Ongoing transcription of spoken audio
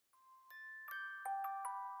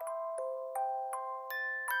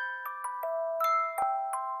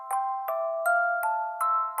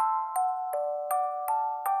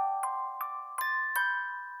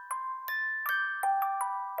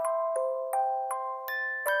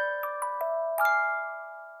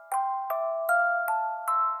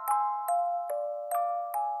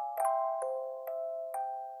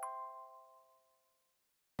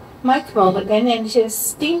Mike Mulligan and His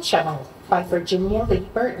Steam Shovel by Virginia Lee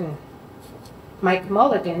Burton. Mike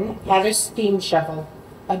Mulligan had a steam shovel,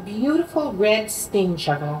 a beautiful red steam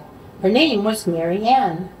shovel. Her name was Mary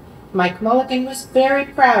Ann. Mike Mulligan was very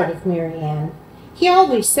proud of Mary Ann. He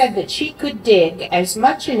always said that she could dig as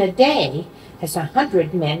much in a day as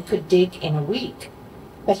 100 men could dig in a week.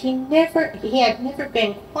 But he had never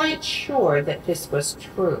been quite sure that this was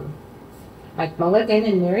true. Mike Mulligan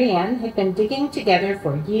and Mary Ann had been digging together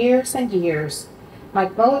for years and years.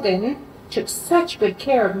 Mike Mulligan took such good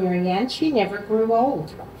care of Mary Ann, she never grew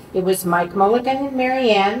old. It was Mike Mulligan and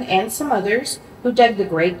Mary Ann and some others who dug the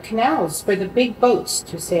great canals for the big boats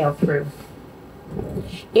to sail through.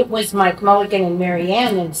 It was Mike Mulligan and Mary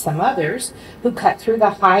Ann and some others who cut through the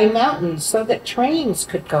high mountains so that trains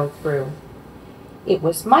could go through. It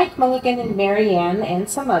was Mike Mulligan and Mary Ann and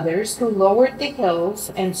some others who lowered the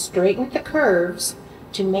hills and straightened the curves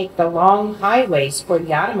to make the long highways for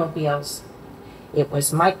the automobiles. It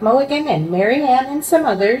was Mike Mulligan and Mary Ann and some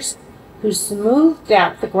others who smoothed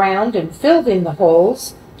out the ground and filled in the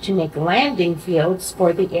holes to make landing fields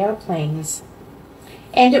for the airplanes.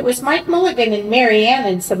 And it was Mike Mulligan and Mary Ann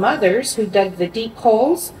and some others who dug the deep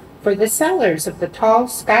holes for the cellars of the tall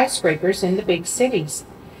skyscrapers in the big cities.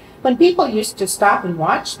 When people used to stop and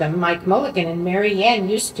watch them, Mike Mulligan and Mary Ann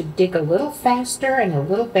used to dig a little faster and a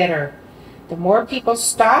little better. The more people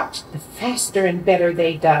stopped, the faster and better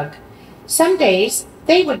they dug. Some days,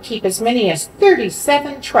 they would keep as many as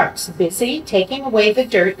 37 trucks busy taking away the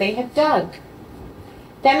dirt they had dug.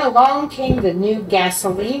 Then along came the new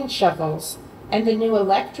gasoline shovels, and the new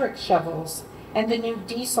electric shovels, and the new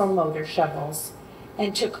diesel motor shovels,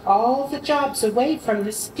 and took all the jobs away from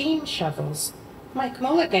the steam shovels. Mike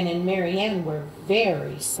Mulligan and Mary Ann were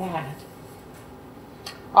very sad.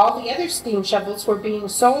 All the other steam shovels were being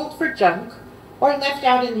sold for junk or left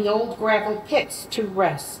out in the old gravel pits to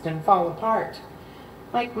rust and fall apart.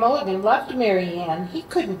 Mike Mulligan loved Mary Ann. He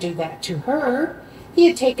couldn't do that to her. He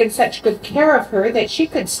had taken such good care of her that she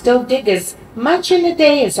could still dig as much in a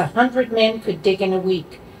day as 100 men could dig in a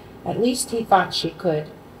week. At least he thought she could,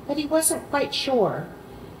 but he wasn't quite sure.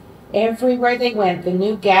 Everywhere they went, the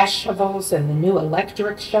new gas shovels and the new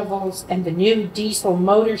electric shovels and the new diesel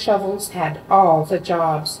motor shovels had all the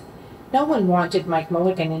jobs. No one wanted Mike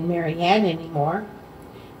Mulligan and Mary Ann anymore.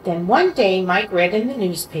 Then one day Mike read in the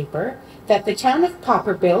newspaper that the town of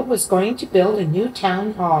Popperville was going to build a new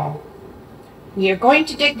town hall. "We are going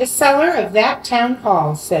to dig the cellar of that town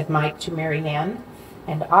hall," said Mike to Mary Ann,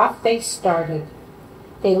 and off they started.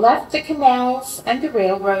 They left the canals and the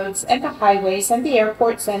railroads and the highways and the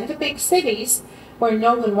airports and the big cities where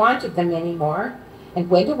no one wanted them anymore and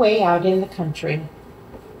went away out in the country.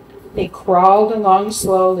 They crawled along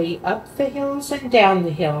slowly up the hills and down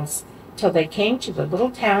the hills till they came to the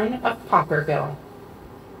little town of Popperville.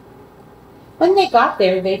 When they got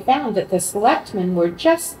there, they found that the selectmen were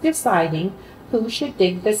just deciding who should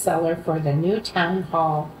dig the cellar for the new town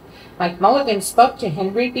hall. Mike Mulligan spoke to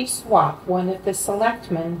Henry B. Swap, one of the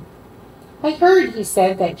selectmen. "I heard," he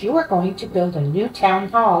said, "that you are going to build a new town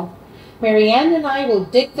hall. Mary Ann and I will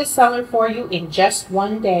dig the cellar for you in just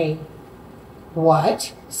one day."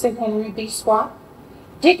 "What?" said Henry B. Swap.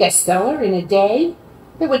 "Dig a cellar in a day?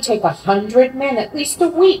 It would take 100 men at least a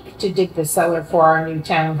week to dig the cellar for our new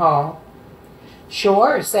town hall."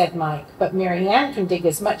 "Sure," said Mike, "but Mary Ann can dig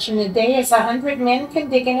as much in a day as 100 men can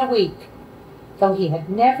dig in a week," though he had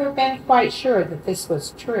never been quite sure that this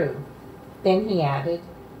was true. Then he added,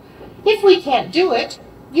 "If we can't do it,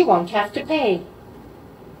 you won't have to pay."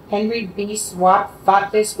 Henry B. Swap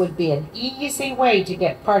thought this would be an easy way to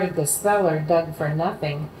get part of the cellar dug for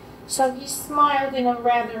nothing, so he smiled in a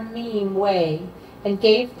rather mean way and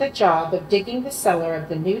gave the job of digging the cellar of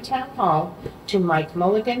the new town hall to Mike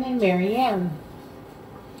Mulligan and Mary Ann.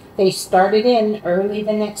 They started in early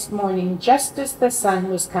the next morning, just as the sun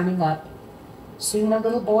was coming up. Soon a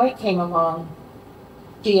little boy came along.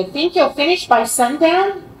 "Do you think you'll finish by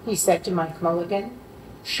sundown?" he said to Mike Mulligan.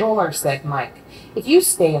 "Sure," said Mike, "if you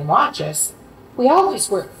stay and watch us. We always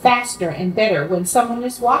work faster and better when someone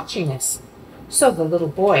is watching us." So the little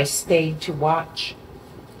boy stayed to watch.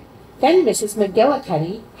 Then Mrs.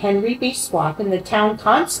 McGillicuddy, Henry B. Swap, and the town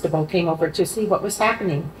constable came over to see what was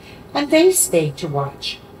happening, and they stayed to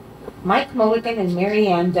watch. Mike Mulligan and Mary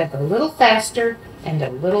Ann dug a little faster and a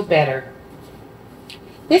little better.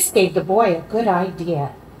 This gave the boy a good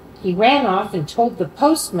idea. He ran off and told the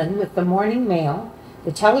postman with the morning mail,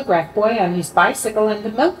 the telegraph boy on his bicycle, and the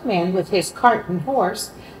milkman with his cart and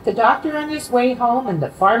horse, the doctor on his way home, and the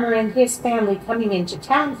farmer and his family coming into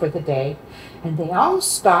town for the day, and they all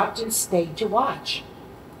stopped and stayed to watch.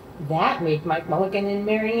 That made Mike Mulligan and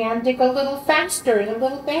Mary Ann dig a little faster and a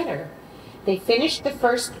little better. They finished the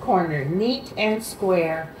first corner neat and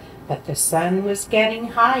square, but the sun was getting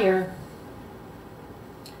higher.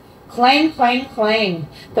 Clang, clang, clang!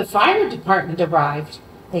 The fire department arrived.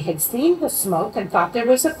 They had seen the smoke and thought there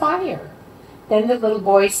was a fire. Then the little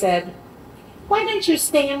boy said, "Why don't you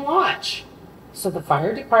stay and watch?" So the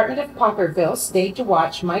fire department of Popperville stayed to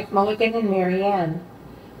watch Mike Mulligan and Mary Ann.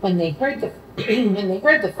 When they heard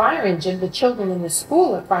the fire engine, the children in the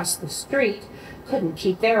school across the street couldn't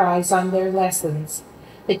keep their eyes on their lessons.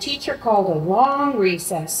 The teacher called a long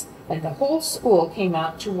recess, and the whole school came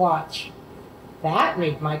out to watch. That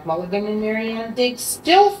made Mike Mulligan and Mary Ann dig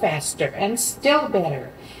still faster and still better.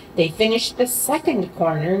 They finished the second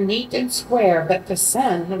corner neat and square, but the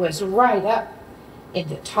sun was right up in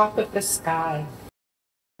the top of the sky.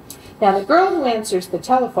 Now the girl who answers the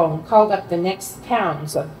telephone called up the next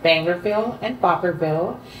towns of Bangerville and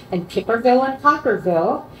Popperville and Kipperville and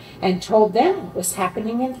Copperville and told them what was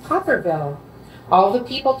happening in Copperville. All the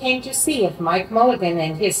people came to see if Mike Mulligan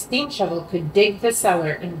and his steam shovel could dig the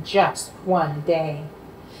cellar in just one day.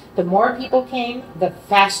 The more people came, the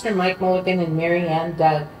faster Mike Mulligan and Mary Ann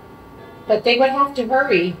dug. But they would have to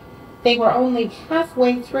hurry. They were only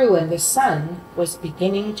halfway through and the sun was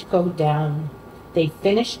beginning to go down. They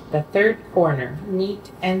finished the third corner,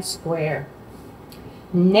 neat and square.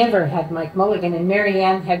 Never had Mike Mulligan and Mary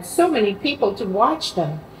Ann had so many people to watch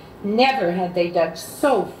them. Never had they dug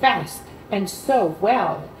so fast and so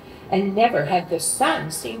well, and never had the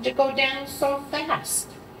sun seemed to go down so fast.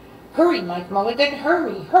 "Hurry, Mike Mulligan,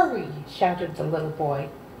 hurry, hurry!" shouted the little boy.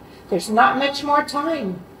 "There's not much more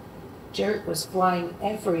time." Dirt was flying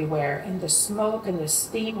everywhere, and the smoke and the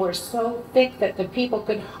steam were so thick that the people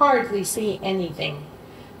could hardly see anything.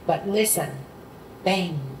 But listen!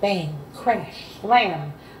 Bang, bang, crash,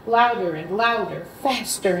 slam, louder and louder,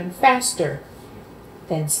 faster and faster.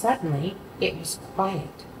 Then suddenly it was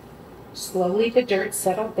quiet. Slowly the dirt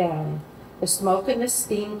settled down, the smoke and the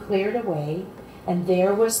steam cleared away, and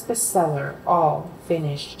there was the cellar all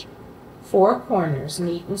finished. 4 corners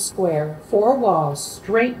neat and square, 4 walls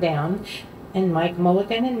straight down, and Mike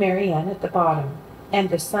Mulligan and Mary Ann at the bottom. And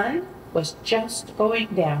the sun was just going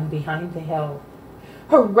down behind the hill.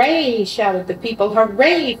 "Hooray!" shouted the people.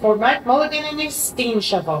 "Hooray for Mike Mulligan and his steam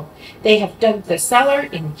shovel! They have dug the cellar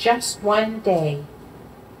in just one day."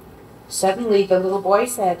 Suddenly the little boy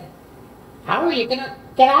said, "How are you going to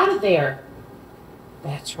get out of there?"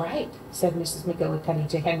 "That's right," said Mrs. McGillicuddy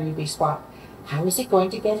to Henry B. Swap. "How is he going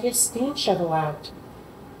to get his steam shovel out?"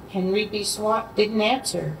 Henry B. Swap didn't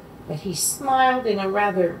answer, but he smiled in a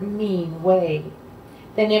rather mean way.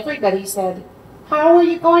 Then everybody said, "How are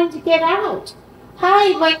you going to get out?"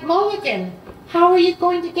 "Hi, Mike Mulligan! How are you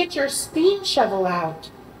going to get your steam shovel out?"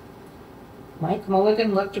 Mike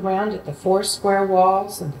Mulligan looked around at the 4 square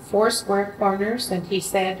walls and the 4 square corners, and he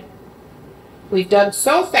said, "We've dug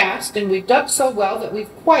so fast and we've dug so well that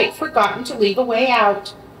we've quite forgotten to leave a way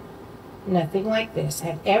out." Nothing like this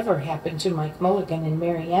had ever happened to Mike Mulligan and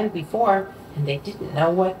Mary Ann before, and they didn't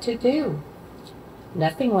know what to do.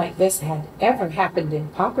 Nothing like this had ever happened in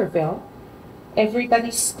Popperville.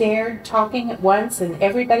 Everybody stared, talking at once, and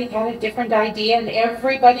everybody had a different idea, and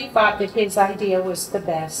everybody thought that his idea was the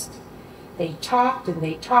best. They talked and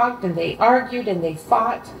they talked and they argued and they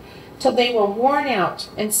fought till they were worn out,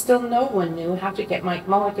 and still no one knew how to get Mike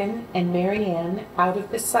Mulligan and Mary Ann out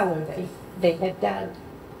of the cellar they had dug.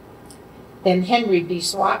 Then Henry B.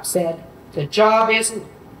 Swap said, the job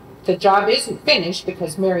isn't finished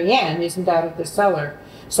because Mary Ann isn't out of the cellar,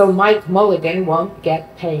 so Mike Mulligan won't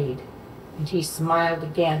get paid." And he smiled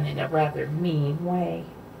again in a rather mean way.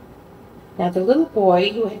 Now the little boy,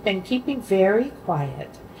 who had been keeping very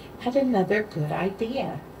quiet, had another good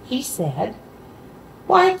idea. He said,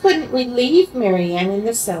 "Why couldn't we leave Mary Ann in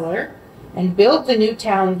the cellar and build the new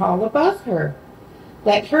town hall above her?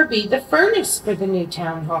 Let her be the furnace for the new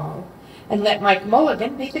town hall, and let Mike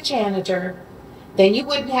Mulligan be the janitor. Then you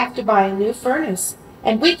wouldn't have to buy a new furnace,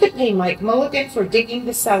 and we could pay Mike Mulligan for digging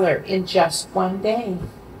the cellar in just one day."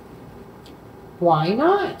 "Why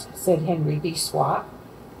not?" said Henry B. Swap,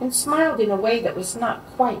 and smiled in a way that was not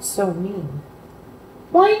quite so mean.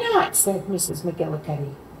 "Why not?" said Mrs.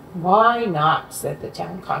 McGillicuddy. "Why not?" said the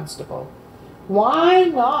town constable. "Why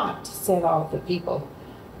not?" said all the people.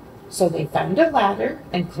 So they found a ladder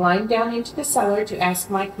and climbed down into the cellar to ask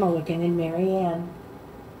Mike Mulligan and Mary Ann.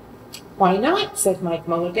 "Why not?" said Mike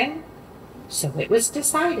Mulligan. So it was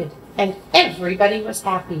decided, and everybody was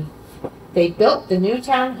happy. They built the new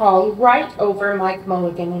town hall right over Mike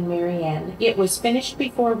Mulligan and Mary Ann. It was finished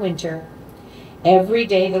before winter. Every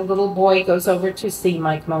day the little boy goes over to see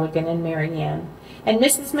Mike Mulligan and Mary Ann. and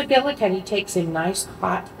Mrs. McGillicuddy takes him nice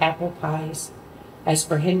hot apple pies. As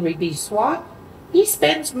for Henry B. Swap, he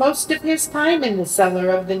spends most of his time in the cellar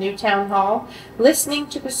of the new town hall, listening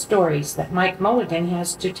to the stories that Mike Mulligan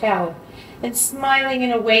has to tell, and smiling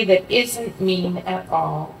in a way that isn't mean at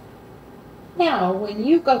all. Now, when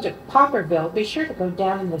you go to Popperville, be sure to go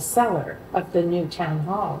down in the cellar of the new town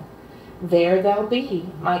hall. There they'll be,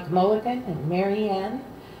 Mike Mulligan and Mary Ann,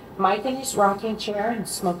 Mike in his rocking chair and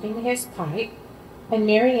smoking his pipe, and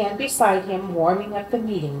Mary Ann beside him warming up the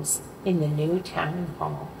meetings in the new town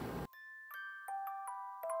hall.